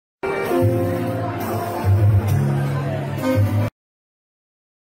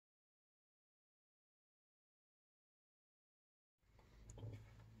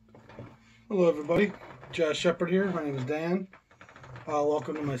Hello everybody, Jazz Shepherd here. My name is Dan.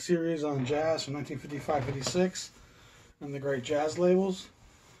 Welcome to my series on jazz from 1955-56 and the great jazz labels.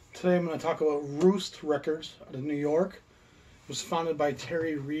 Today I'm going to talk about Roost Records out of New York. It was founded by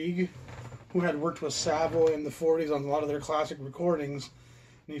Terry Reeg, who had worked with Savoy in the 40s on a lot of their classic recordings,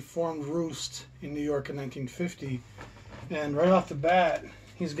 and he formed Roost in New York in 1950. And right off the bat,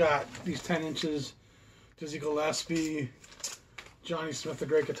 he's got these 10 inches, Dizzy Gillespie, Johnny Smith, the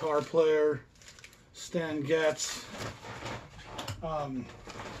great guitar player, Stan Getz,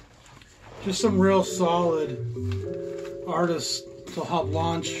 just some real solid artists to help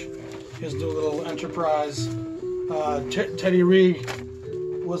launch his new little enterprise. Teddy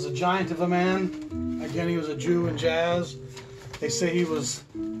Reeg was a giant of a man. Again, he was a Jew in jazz. They say he was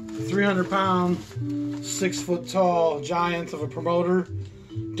 300-pound, 6-foot tall giant of a promoter.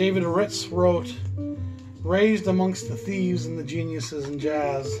 David Ritz wrote, "Raised amongst the thieves and the geniuses in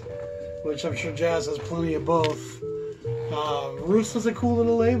jazz," which I'm sure jazz has plenty of both. Roost was a cool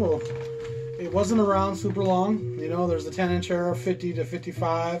little label. It wasn't around super long. You know, there's the 10-inch era, 50 to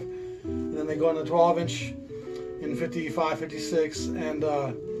 55, and then they go on the 12-inch in 55, 56, and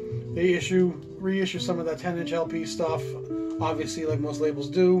they reissue some of that 10-inch LP stuff, obviously, like most labels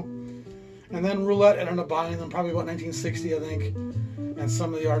do. And then Roulette ended up buying them probably about 1960, I think. And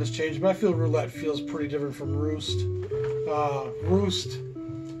some of the artists changed, but I feel Roulette feels pretty different from Roost. Roost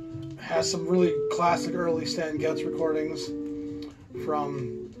has some really classic early Stan Getz recordings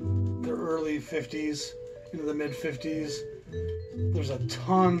from the early 50s into the mid 50s. There's a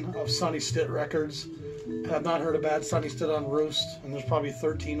ton of Sonny Stitt records, and I've not heard a bad Sonny Stitt on Roost, and there's probably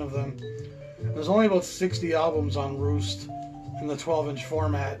 13 of them. There's only about 60 albums on Roost in the 12-inch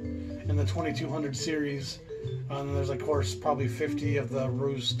format in the 2200 series. And there's, of course, probably 50 of the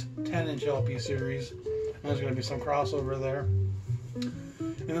Roost 10-inch LP series. And there's going to be some crossover there.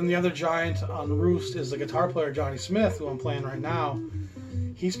 And then the other giant on Roost is the guitar player Johnny Smith, who I'm playing right now.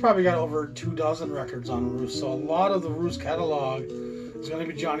 He's probably got over 24 records on Roost. So a lot of the Roost catalog is going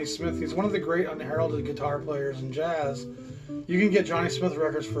to be Johnny Smith. He's one of the great unheralded guitar players in jazz. You can get Johnny Smith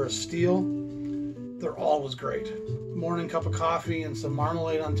records for a steal. They're always great. Morning cup of coffee and some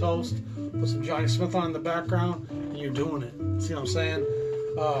marmalade on toast. Put some Johnny Smith on in the background, and you're doing it. See what I'm saying?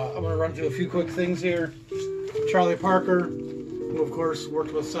 I'm going to run through a few quick things here. Charlie Parker, who of course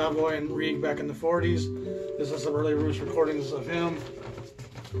worked with Savoy and Reeg back in the 40s. This is some early Roost recordings of him.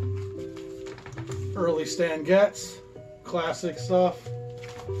 Early Stan Getz, classic stuff.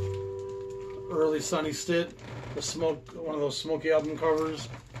 Early Sonny Stitt, one of those Smokey album covers,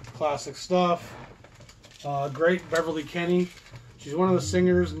 classic stuff. Great Beverly Kenny. She's one of the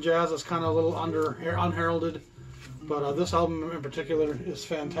singers in jazz that's kind of a little unheralded, but this album in particular is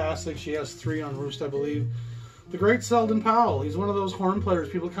fantastic. She has 3 on Roost, I believe. The great Selden Powell. He's one of those horn players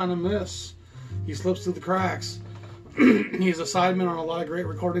people kind of miss. He slips through the cracks. He's a sideman on a lot of great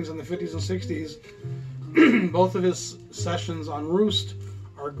recordings in the 50s and 60s. Both of his sessions on Roost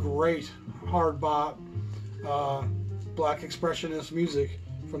are great hard bop, black expressionist music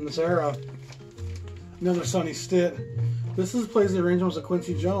from this era. Another Sonny Stitt. This plays the arrangements of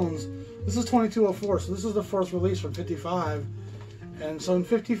Quincy Jones. This is 2204, so this is the 4th release from 55. And so in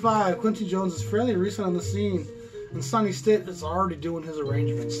 55, Quincy Jones is fairly recent on the scene, and Sonny Stitt is already doing his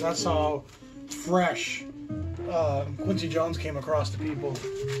arrangements. That's how fresh Quincy Jones came across to people.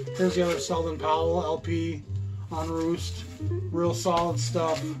 Here's the other Selden Powell LP on Roost. Real solid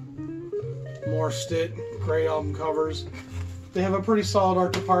stuff. More Stitt, great album covers. They have a pretty solid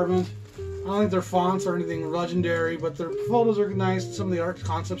art department. I don't think their fonts are anything legendary, but their photos are nice. Some of the art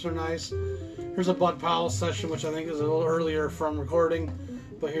concepts are nice. Here's a Bud Powell session, which I think is a little earlier from recording,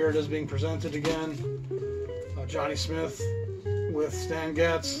 but here it is being presented again. Johnny Smith with Stan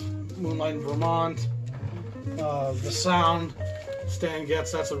Getz, Moonlight in Vermont. The Sound, Stan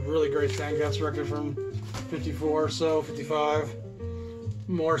Getz. That's a really great Stan Getz record from 54 or so, 55.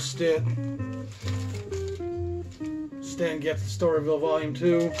 More Stitt. Stan Getz, Storyville Volume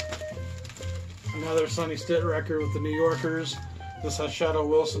 2. Another Sonny Stitt record with the New Yorkers. This has Shadow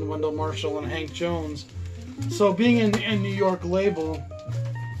Wilson, Wendell Marshall, and Hank Jones. So being in New York label,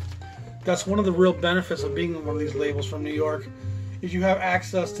 that's one of the real benefits of being in one of these labels from New York, is you have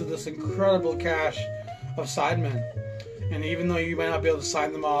access to this incredible cache of sidemen. And even though you might not be able to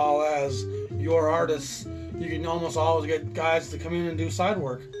sign them all as your artists, you can almost always get guys to come in and do side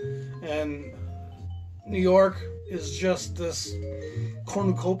work. And New York is just this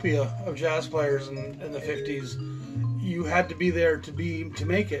cornucopia of jazz players in the 50s. You had to be there to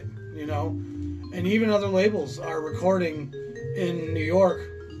make it, you know. And even other labels are recording in New York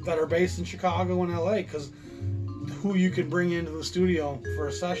that are based in Chicago and LA, because who you can bring into the studio for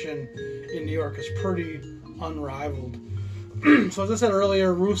a session in New York is pretty unrivaled. So as I said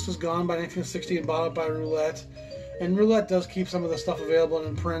earlier, Roost is gone by 1960 and bought up by Roulette. And Roulette does keep some of the stuff available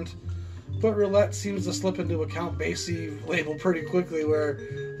in print, but Roulette seems to slip into a Count Basie label pretty quickly, where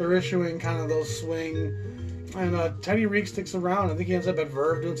they're issuing kind of those swing. And Teddy Reek sticks around. I think he ends up at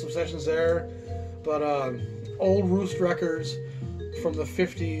Verve doing some sessions there. But old Roost records from the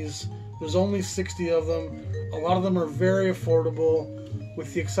 50s, there's only 60 of them. A lot of them are very affordable,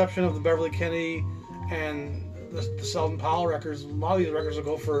 with the exception of the Beverly Kennedy and the Selden Powell records. A lot of these records will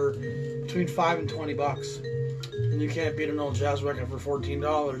go for between $5 and $20. And you can't beat an old jazz record for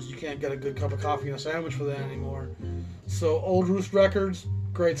 $14. You can't get a good cup of coffee and a sandwich for that anymore. So old Roost records,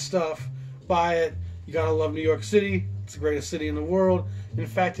 great stuff. Buy it. You gotta love New York City. It's the greatest city in the world. In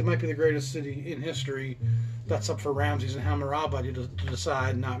fact, it might be the greatest city in history. That's up for Ramses and Hammurabi to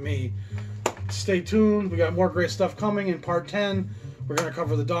decide, not me. Stay tuned. We got more great stuff coming in part 10. We're gonna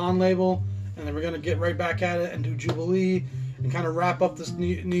cover the Dawn label, and then we're gonna get right back at it and do Jubilee and kind of wrap up this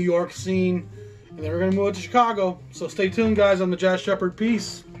New York scene. And then we're going to move it to Chicago. So stay tuned, guys, on the Jazz Shepherd.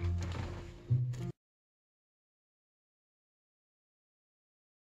 Peace.